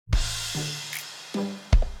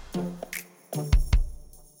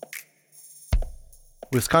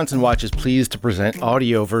Wisconsin Watch is pleased to present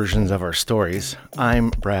audio versions of our stories. I'm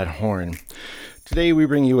Brad Horn. Today we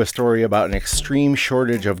bring you a story about an extreme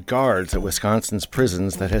shortage of guards at Wisconsin's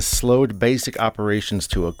prisons that has slowed basic operations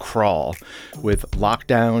to a crawl, with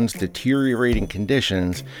lockdowns, deteriorating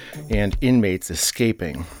conditions, and inmates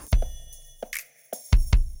escaping.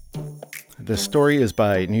 The story is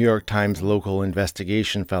by New York Times local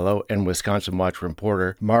investigation fellow and Wisconsin Watch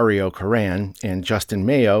reporter Mario Curran and Justin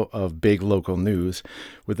Mayo of Big Local News,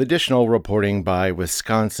 with additional reporting by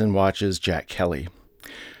Wisconsin Watch's Jack Kelly.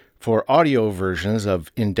 For audio versions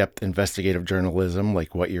of in-depth investigative journalism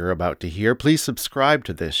like what you're about to hear, please subscribe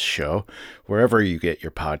to this show wherever you get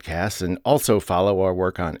your podcasts, and also follow our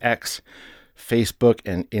work on X, Facebook,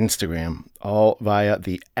 and Instagram, all via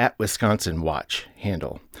the @WisconsinWatch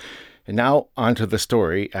handle. And now onto the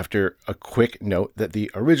story, after a quick note that the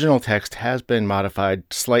original text has been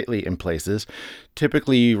modified slightly in places,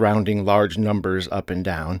 typically rounding large numbers up and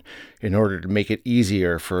down, in order to make it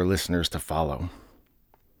easier for listeners to follow.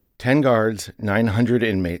 10 guards, 900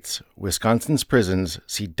 inmates. Wisconsin's prisons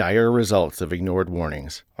see dire results of ignored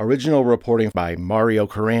warnings. Original reporting by Mario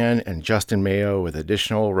Curran and Justin Mayo, with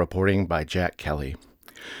additional reporting by Jack Kelly.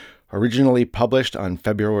 Originally published on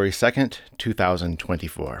February 2nd,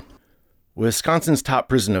 2024. Wisconsin's top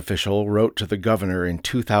prison official wrote to the governor in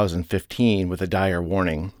 2015 with a dire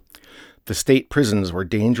warning. The state prisons were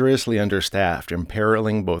dangerously understaffed,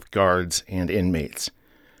 imperiling both guards and inmates.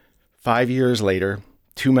 5 years later,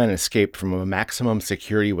 2 men escaped from a maximum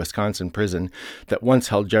security Wisconsin prison that once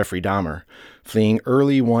held Jeffrey Dahmer, fleeing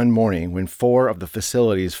early one morning when 4 of the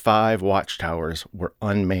facility's 5 watchtowers were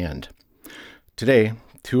unmanned. Today,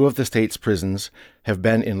 2 of the state's prisons have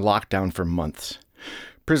been in lockdown for months.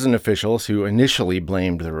 Prison officials who initially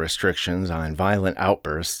blamed the restrictions on violent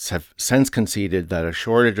outbursts have since conceded that a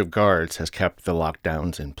shortage of guards has kept the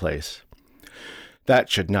lockdowns in place. That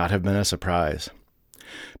should not have been a surprise.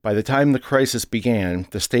 By the time the crisis began,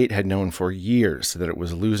 the state had known for years that it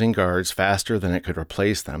was losing guards faster than it could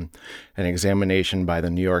replace them, an examination by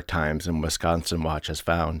the New York Times and Wisconsin Watch has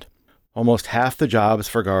found. Almost half the jobs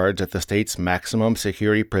for guards at the state's maximum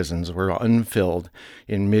security prisons were unfilled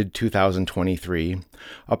in mid-2023,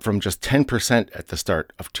 up from just 10% at the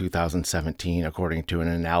start of 2017, according to an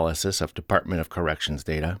analysis of Department of Corrections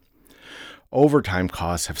data. Overtime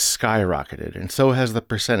costs have skyrocketed, and so has the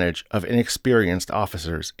percentage of inexperienced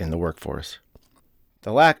officers in the workforce.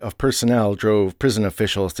 The lack of personnel drove prison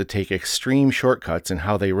officials to take extreme shortcuts in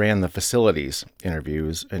how they ran the facilities,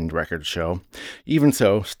 interviews and records show. Even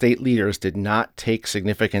so, state leaders did not take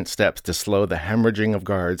significant steps to slow the hemorrhaging of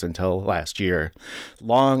guards until last year,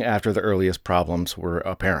 long after the earliest problems were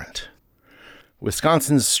apparent.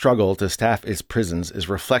 Wisconsin's struggle to staff its prisons is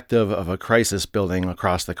reflective of a crisis building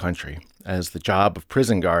across the country, as the job of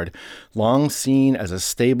prison guard, long seen as a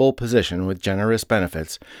stable position with generous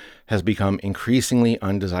benefits, has become increasingly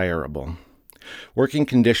undesirable. Working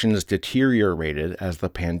conditions deteriorated as the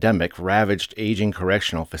pandemic ravaged aging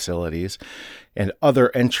correctional facilities, and other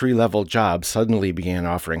entry-level jobs suddenly began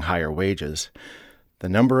offering higher wages. The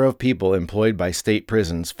number of people employed by state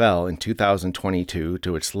prisons fell in 2022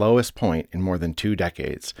 to its lowest point in more than 2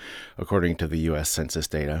 decades, according to the U.S. Census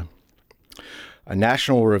data. A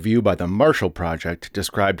national review by the Marshall Project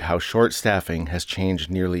described how short staffing has changed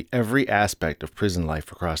nearly every aspect of prison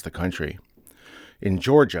life across the country. In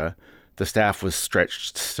Georgia, the staff was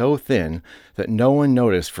stretched so thin that no one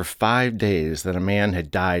noticed for 5 days that a man had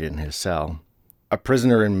died in his cell. A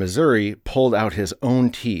prisoner in Missouri pulled out his own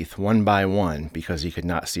teeth one by one because he could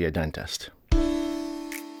not see a dentist.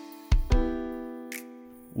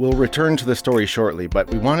 We'll return to the story shortly, but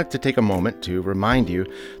we wanted to take a moment to remind you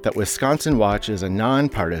that Wisconsin Watch is a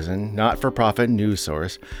nonpartisan, not-for-profit news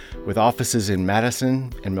source with offices in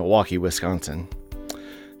Madison and Milwaukee, Wisconsin.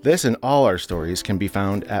 This and all our stories can be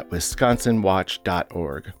found at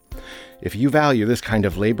wisconsinwatch.org. If you value this kind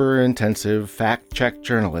of labor-intensive, fact-check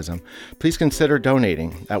journalism, please consider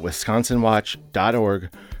donating at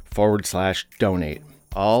wisconsinwatch.org/donate.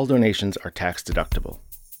 All donations are tax-deductible.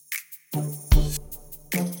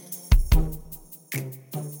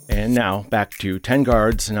 And now, back to 10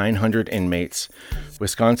 guards, 900 inmates.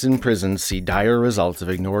 Wisconsin prisons see dire results of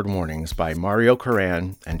ignored warnings by Mario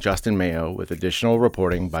Curran and Justin Mayo, with additional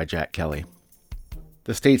reporting by Jack Kelly.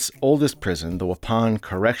 The state's oldest prison, the Waupun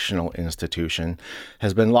Correctional Institution,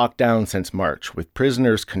 has been locked down since March, with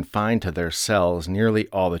prisoners confined to their cells nearly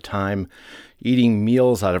all the time, eating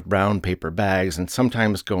meals out of brown paper bags and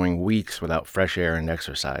sometimes going weeks without fresh air and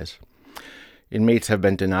exercise. Inmates have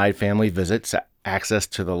been denied family visits, access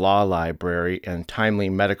to the law library, and timely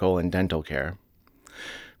medical and dental care.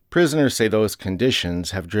 Prisoners say those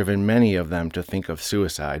conditions have driven many of them to think of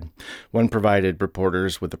suicide. One provided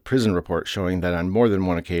reporters with a prison report showing that on more than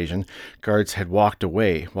one occasion, guards had walked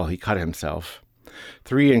away while he cut himself.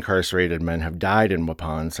 3 incarcerated men have died in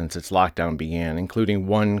Waupun since its lockdown began, including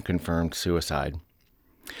 1 confirmed suicide.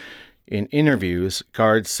 In interviews,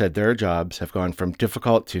 guards said their jobs have gone from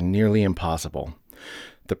difficult to nearly impossible.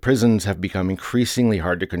 The prisons have become increasingly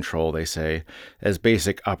hard to control, they say, as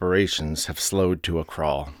basic operations have slowed to a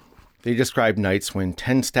crawl. They describe nights when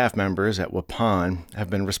 10 staff members at Waupun have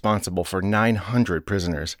been responsible for 900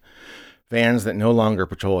 prisoners. Vans that no longer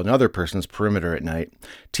patrol another person's perimeter at night,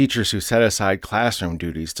 teachers who set aside classroom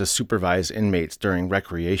duties to supervise inmates during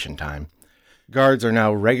recreation time. Guards are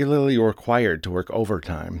now regularly required to work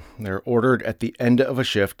overtime. They're ordered at the end of a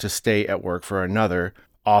shift to stay at work for another,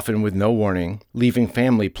 often with no warning, leaving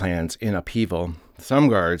family plans in upheaval. Some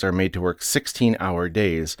guards are made to work 16-hour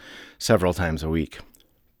days several times a week.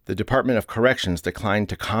 The Department of Corrections declined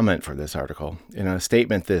to comment for this article. In a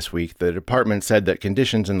statement this week, the department said that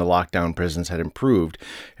conditions in the lockdown prisons had improved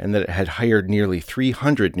and that it had hired nearly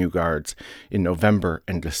 300 new guards in November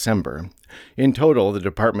and December. In total, the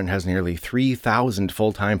department has nearly 3,000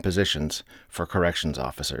 full-time positions for corrections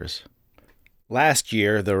officers. Last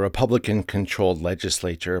year, the Republican-controlled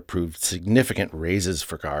legislature approved significant raises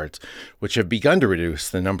for guards, which have begun to reduce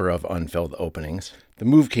the number of unfilled openings. The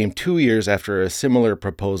move came 2 years after a similar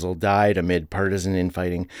proposal died amid partisan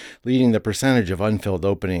infighting, leading the percentage of unfilled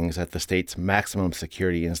openings at the state's maximum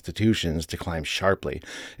security institutions to climb sharply,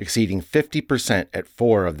 exceeding 50% at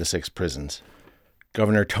 4 of the 6 prisons.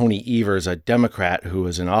 Governor Tony Evers, a Democrat who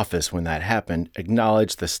was in office when that happened,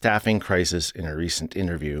 acknowledged the staffing crisis in a recent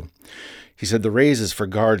interview. He said the raises for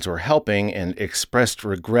guards were helping and expressed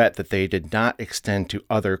regret that they did not extend to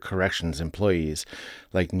other corrections employees,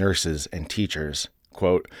 like nurses and teachers.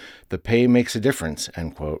 Quote, "The pay makes a difference,"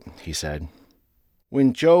 end quote, he said.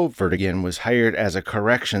 When Joe Vertigan was hired as a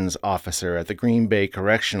corrections officer at the Green Bay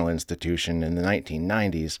Correctional Institution in the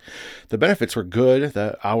 1990s, the benefits were good,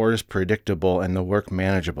 the hours predictable, and the work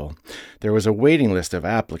manageable. There was a waiting list of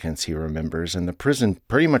applicants, he remembers, and the prison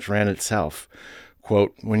pretty much ran itself.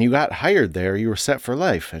 Quote, "When you got hired there, you were set for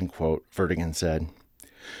life," end quote, Vertigan said.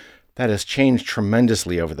 That has changed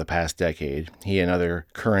tremendously over the past decade, he and other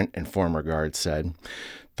current and former guards said.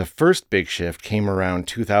 The first big shift came around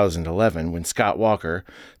 2011 when Scott Walker,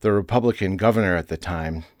 the Republican governor at the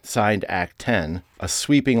time, signed Act 10, a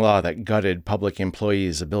sweeping law that gutted public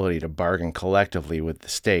employees' ability to bargain collectively with the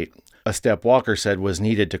state, a step Walker said was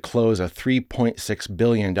needed to close a $3.6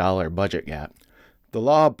 billion budget gap. The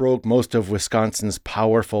law broke most of Wisconsin's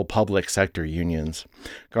powerful public sector unions.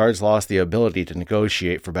 Guards lost the ability to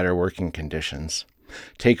negotiate for better working conditions.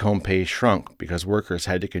 Take-home pay shrunk because workers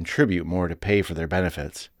had to contribute more to pay for their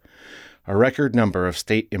benefits. A record number of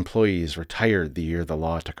state employees retired the year the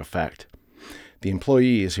law took effect. The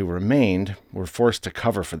employees who remained were forced to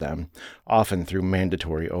cover for them, often through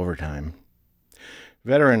mandatory overtime.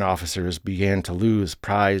 Veteran officers began to lose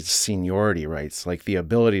prized seniority rights, like the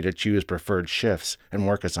ability to choose preferred shifts and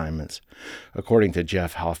work assignments, according to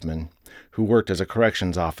Jeff Hoffman, who worked as a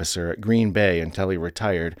corrections officer at Green Bay until he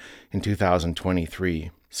retired in 2023.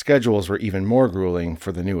 Schedules were even more grueling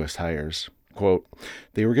for the newest hires. Quote,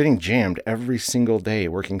 "They were getting jammed every single day,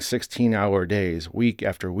 working 16-hour days, week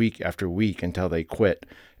after week after week until they quit,"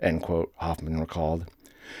 end quote, Hoffman recalled.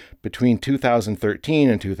 Between 2013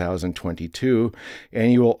 and 2022,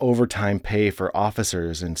 annual overtime pay for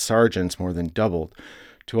officers and sergeants more than doubled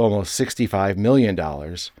to almost $65 million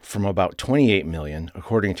from about $28 million,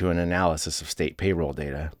 according to an analysis of state payroll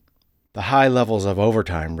data. The high levels of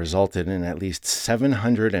overtime resulted in at least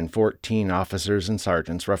 714 officers and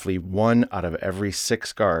sergeants, roughly 1 out of every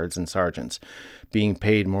 6 guards and sergeants, being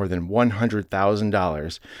paid more than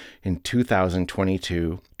 $100,000 in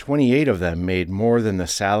 2022. 28 of them made more than the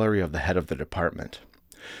salary of the head of the department.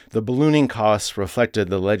 The ballooning costs reflected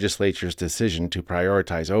the legislature's decision to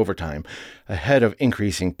prioritize overtime ahead of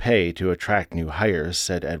increasing pay to attract new hires,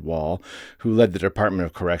 said Ed Wall, who led the Department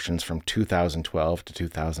of Corrections from 2012 to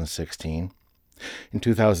 2016. In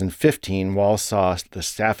 2015, Wall saw the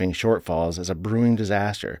staffing shortfalls as a brewing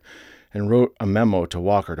disaster and wrote a memo to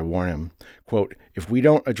Walker to warn him, quote, "If we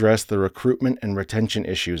don't address the recruitment and retention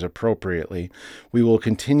issues appropriately, we will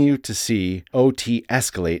continue to see OT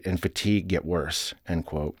escalate and fatigue get worse," end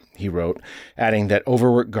quote, he wrote, adding that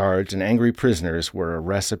overworked guards and angry prisoners were a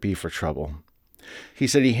recipe for trouble. He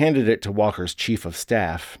said he handed it to Walker's chief of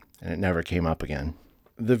staff, and it never came up again.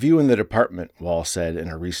 The view in the department, Wall said in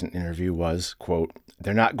a recent interview, was, quote,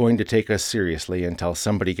 "They're not going to take us seriously until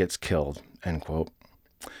somebody gets killed," end quote.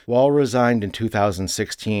 Wall resigned in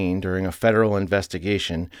 2016 during a federal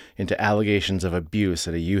investigation into allegations of abuse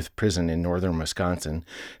at a youth prison in northern Wisconsin,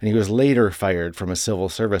 and he was later fired from a civil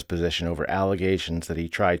service position over allegations that he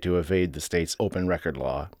tried to evade the state's open record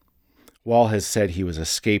law. Wall has said he was a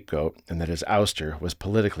scapegoat and that his ouster was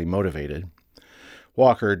politically motivated.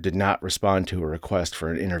 Walker did not respond to a request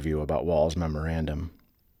for an interview about Wall's memorandum.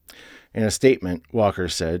 In a statement, Walker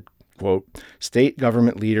said, quote, "State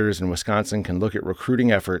government leaders in Wisconsin can look at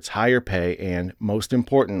recruiting efforts, higher pay, and, most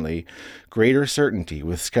importantly, greater certainty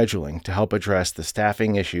with scheduling to help address the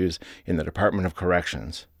staffing issues in the Department of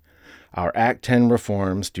Corrections. Our Act 10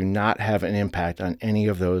 reforms do not have an impact on any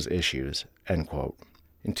of those issues," end quote.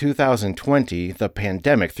 In 2020, the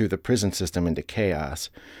pandemic threw the prison system into chaos.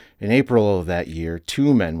 In April of that year,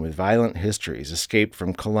 2 men with violent histories escaped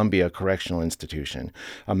from Columbia Correctional Institution,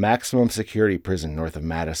 a maximum security prison north of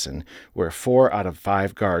Madison, where 4 out of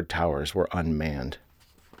 5 guard towers were unmanned.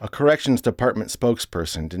 A corrections department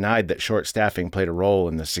spokesperson denied that short staffing played a role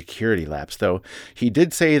in the security lapse, though he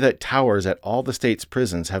did say that towers at all the state's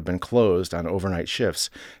prisons have been closed on overnight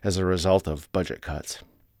shifts as a result of budget cuts.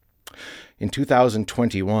 In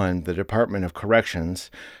 2021, the Department of Corrections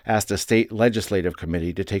asked a state legislative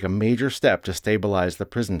committee to take a major step to stabilize the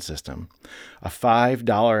prison system, a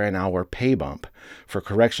 $5 an hour pay bump for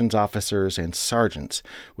corrections officers and sergeants,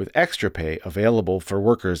 with extra pay available for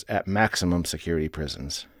workers at maximum security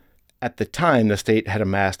prisons. At the time, the state had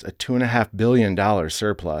amassed a $2.5 billion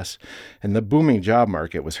surplus, and the booming job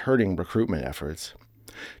market was hurting recruitment efforts.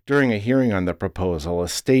 During a hearing on the proposal, a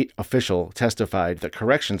state official testified that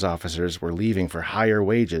corrections officers were leaving for higher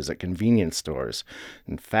wages at convenience stores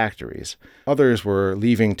and factories. Others were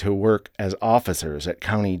leaving to work as officers at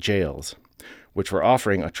county jails, which were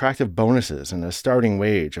offering attractive bonuses and a starting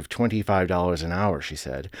wage of $25 an hour, she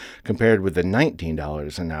said, compared with the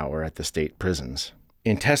 $19 an hour at the state prisons.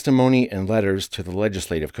 In testimony and letters to the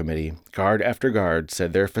legislative committee, guard after guard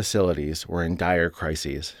said their facilities were in dire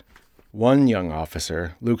crises. One young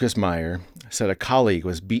officer, Lucas Meyer, said a colleague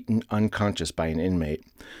was beaten unconscious by an inmate.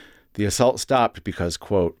 The assault stopped because,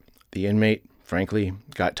 quote, "the inmate, frankly,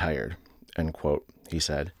 got tired," end quote, he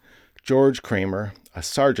said. George Kramer, a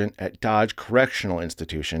sergeant at Dodge Correctional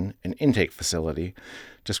Institution, an intake facility,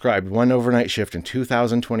 described one overnight shift in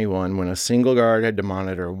 2021 when a single guard had to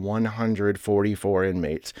monitor 144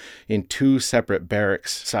 inmates in 2 separate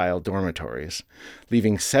barracks-style dormitories,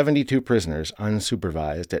 leaving 72 prisoners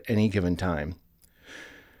unsupervised at any given time.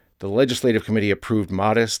 The legislative committee approved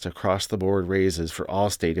modest, across-the-board raises for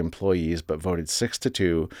all state employees, but voted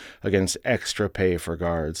 6-2 against extra pay for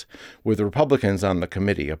guards, with Republicans on the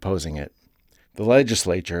committee opposing it. The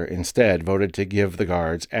legislature instead voted to give the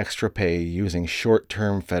guards extra pay using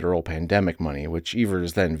short-term federal pandemic money, which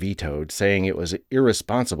Evers then vetoed, saying it was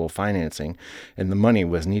irresponsible financing and the money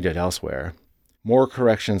was needed elsewhere. More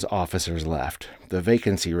corrections officers left. The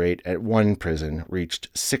vacancy rate at one prison reached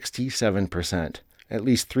 67%. At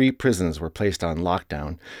least 3 prisons were placed on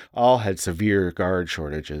lockdown. All had severe guard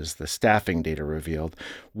shortages, the staffing data revealed.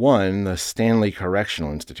 One, the Stanley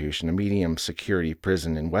Correctional Institution, a medium security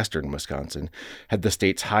prison in western Wisconsin, had the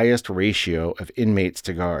state's highest ratio of inmates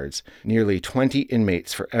to guards, nearly 20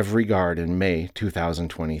 inmates for every guard in May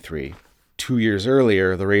 2023. 2 years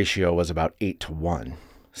earlier, the ratio was about 8-1.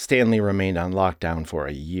 Stanley remained on lockdown for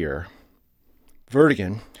a year.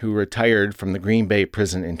 Vertigan, who retired from the Green Bay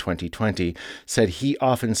prison in 2020, said he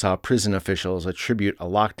often saw prison officials attribute a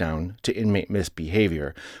lockdown to inmate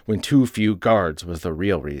misbehavior when too few guards was the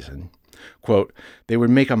real reason. Quote, "They would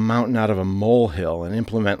make a mountain out of a molehill and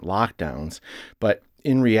implement lockdowns, but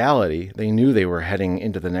in reality, they knew they were heading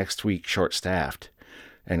into the next week short-staffed,"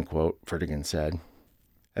 end quote, Vertigan said.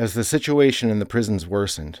 As the situation in the prisons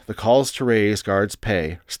worsened, the calls to raise guards'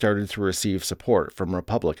 pay started to receive support from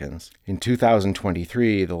Republicans. In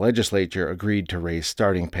 2023, the legislature agreed to raise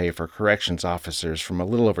starting pay for corrections officers from a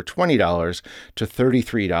little over $20 to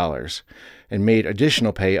 $33 and made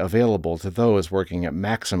additional pay available to those working at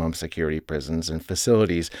maximum security prisons and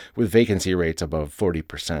facilities with vacancy rates above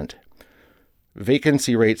 40%.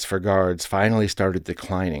 Vacancy rates for guards finally started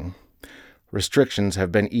declining. Restrictions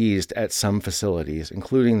have been eased at some facilities,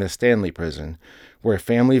 including the Stanley Prison, where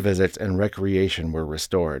family visits and recreation were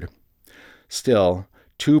restored. Still,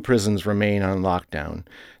 2 prisons remain on lockdown,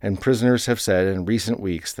 and prisoners have said in recent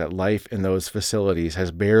weeks that life in those facilities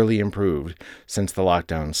has barely improved since the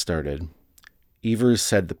lockdown started. Evers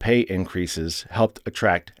said the pay increases helped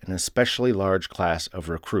attract an especially large class of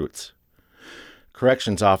recruits.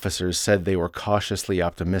 Corrections officers said they were cautiously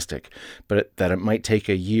optimistic, but that it might take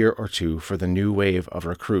a year or 2 for the new wave of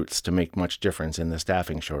recruits to make much difference in the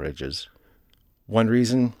staffing shortages. One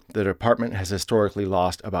reason, the department has historically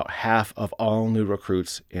lost about half of all new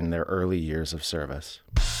recruits in their early years of service.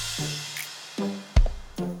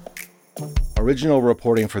 Original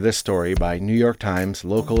reporting for this story by New York Times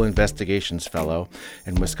local investigations fellow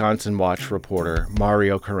and Wisconsin Watch reporter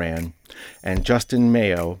Mario Curran and Justin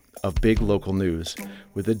Mayo of Big Local News,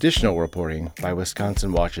 with additional reporting by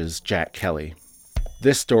Wisconsin Watch's Jack Kelly.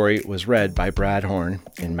 This story was read by Brad Horn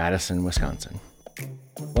in Madison, Wisconsin.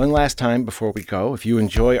 One last time before we go, if you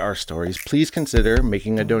enjoy our stories, please consider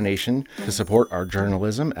making a donation to support our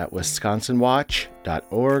journalism at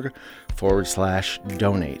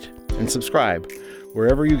wisconsinwatch.org/donate. And subscribe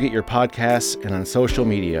wherever you get your podcasts and on social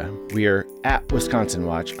media. We are at Wisconsin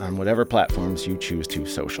Watch on whatever platforms you choose to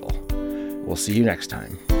social. We'll see you next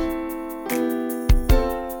time.